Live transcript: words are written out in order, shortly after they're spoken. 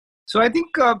So I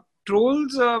think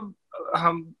trolls,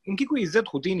 उनकी कोई इज्जत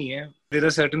होती नहीं है. There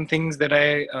are certain things that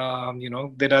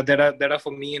that are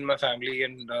for me and my family,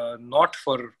 and not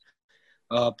for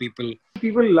people.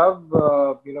 People love,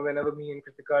 whenever me and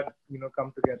Kritika,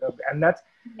 come together, and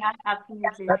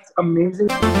that's amazing.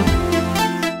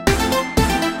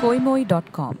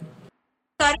 Koimoi.com.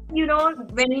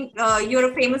 When you're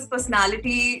a famous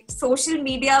personality, social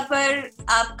media पर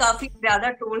आप काफी ज्यादा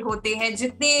troll होते हैं.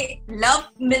 जितने love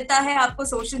मिलता है आपको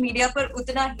सोशल मीडिया पर,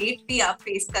 उतना हेट भी आप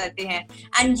फेस करते हैं.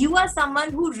 And you are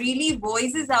someone who really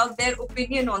voices out their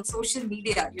opinion on social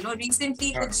media.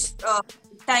 Recently कुछ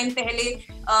टाइम पहले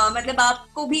मतलब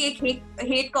आपको भी एक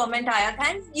hate comment आया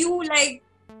था, and you like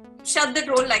shut the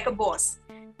troll like a boss.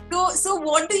 So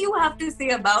what do you have to say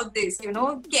about this?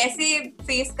 कैसे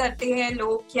face करते हैं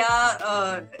लोग, क्या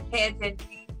है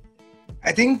generally?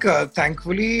 I think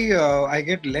thankfully I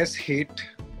get less hate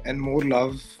and more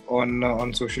love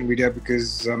on social media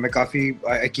because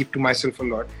I keep to myself a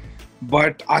lot.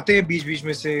 But आते हैं बीच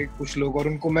में से कुछ लोग, और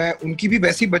उनकी भी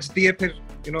वैसी बचती है फिर,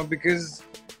 because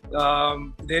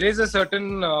there is a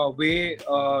certain way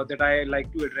that I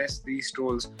like to address these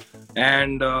trolls.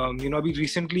 And अभी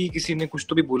recently किसी ने कुछ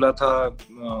तो भी बोला था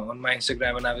on my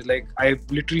Instagram, and I was like, I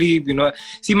literally,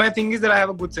 see, my thing is that I have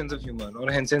a good sense of humor,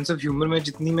 और sense of humor में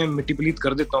जितनी मैं मिट्टी पलीत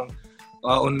कर देता हूँ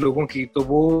उन लोगों की, तो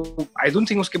वो I don't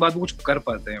think उसके बाद वो कुछ कर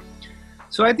पाते हैं.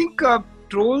 So I think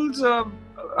trolls,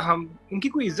 उनकी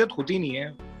कोई इज्जत होती नहीं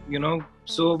है,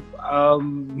 so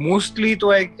mostly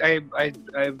तो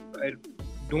I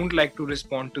don't like to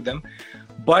respond to them.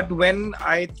 But when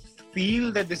I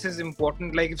feel that this is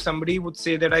important, like if somebody would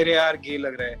say that अरे यार gay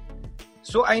लग रहा है,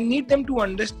 so I need them to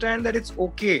understand that it's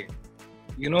okay.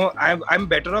 I'm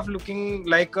better off looking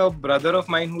like a brother of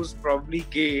mine who's probably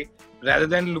gay rather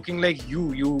than looking like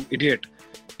you idiot.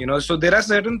 So there are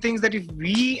certain things that if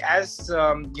we as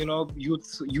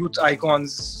youth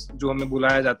icons जो हमें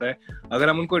बुलाया जाता है, अगर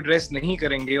हम उनको address नहीं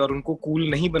करेंगे और उनको cool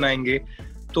नहीं बनाएंगे,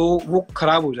 तो वो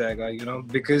खराब हो जाएगा,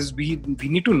 because we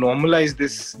need to normalize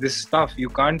this stuff. You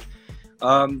can't,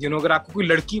 अगर आपको कोई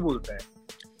लड़की बोलता है,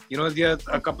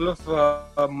 a couple of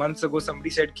months ago somebody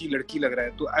said कि लड़की लग रहा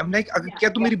है, तो I'm like, क्या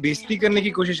तू मेरी बेइज्जती करने की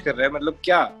कोशिश कर रहा है, मतलब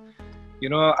क्या,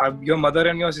 your mother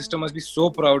and your sister must be so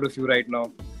proud of you right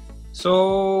now.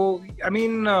 So I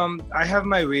mean, I have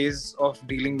my ways of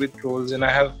dealing with trolls, and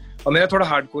और मेरा थोड़ा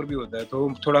hardcore भी होता है,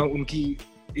 तो थोड़ा उनकी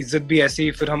इज्जत भी ऐसे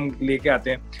ही फिर हम लेके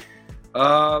आते हैं.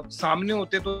 सामने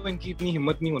होते तो इनकी इतनी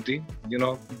हिम्मत नहीं होती,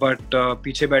 but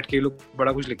पीछे बैठ के लोग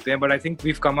बड़ा कुछ लिखते हैं. But I think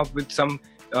we've come up with some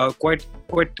quite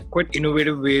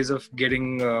innovative ways of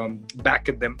getting back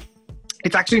at them.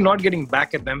 It's actually not getting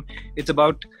back at them. It's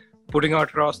about putting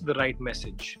across the right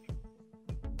message.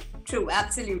 True,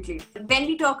 absolutely. When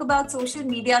we talk about social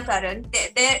media, Karan,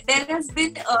 there has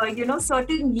been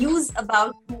certain news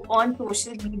about you on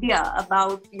social media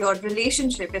about your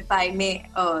relationship, if I may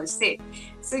say.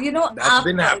 So that's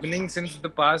been happening since the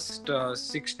past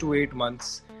 6 to 8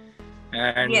 months,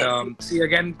 and yes. See,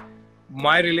 again,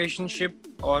 my relationship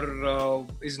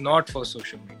is not for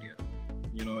social media.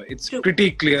 It's True.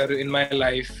 Pretty clear in my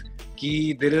life.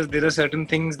 There are certain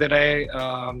things that I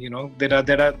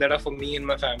that are for me and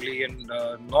my family, and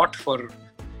not for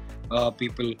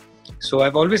people. So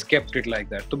I've always kept it like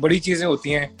that. तो बड़ी चीजें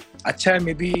होती हैं. अच्छा है,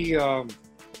 maybe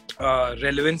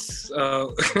relevance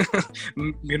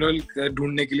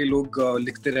ढूंढने के लिए लोग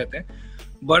लिखते रहते हैं.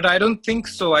 But I don't think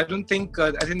so. I think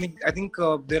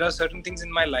there are certain things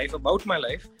in my life, about my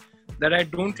life, that I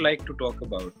don't like to talk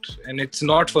about, and it's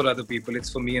not for other people.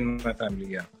 It's for me and my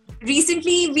family. Yeah.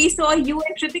 Recently, we saw you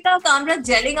and Kritika Kamra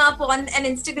gelling up on an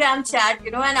Instagram chat,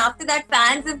 and after that,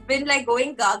 fans have been like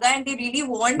going gaga, and they really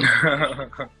want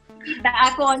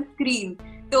back on screen.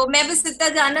 तो मैं बस इतना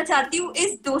जानना चाहती हूँ,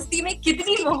 इस दोस्ती में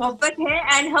कितनी मोहब्बत है,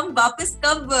 and हम वापस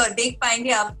कब देख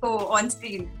पाएंगे आपको on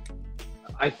screen?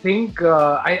 I think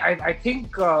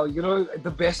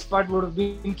the best part would have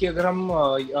been कि अगर हम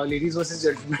ladies versus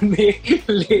gentlemen में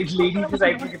ladies की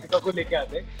side में कृतिका को लेके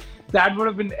आते, that would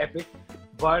have been epic.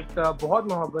 But बहुत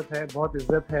मोहब्बत है, बहुत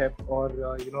इज्जत है, और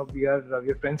we are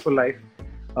friends for life.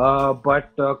 But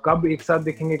कब एक साथ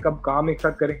देखेंगे, कब काम एक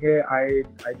साथ करेंगे,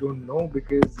 I don't know,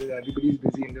 because everybody is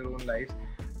busy in their own lives.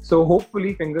 So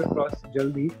hopefully, fingers crossed,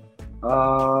 jaldi.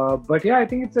 But yeah, I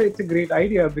think it's a great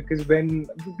idea, because when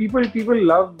people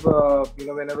love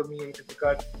whenever me and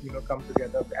Kritika come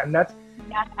together, and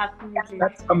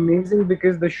that's amazing,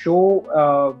 because the show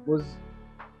was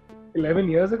 11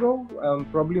 years ago,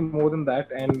 probably more than that,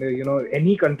 and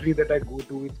any country that I go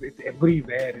to, it's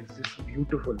everywhere. It's just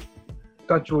beautiful.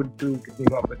 Touch wood too, kitni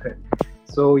mohabbat hai.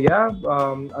 So yeah,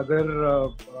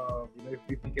 if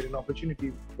we get an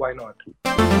opportunity, why not?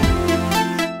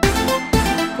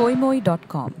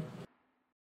 koimoi.com.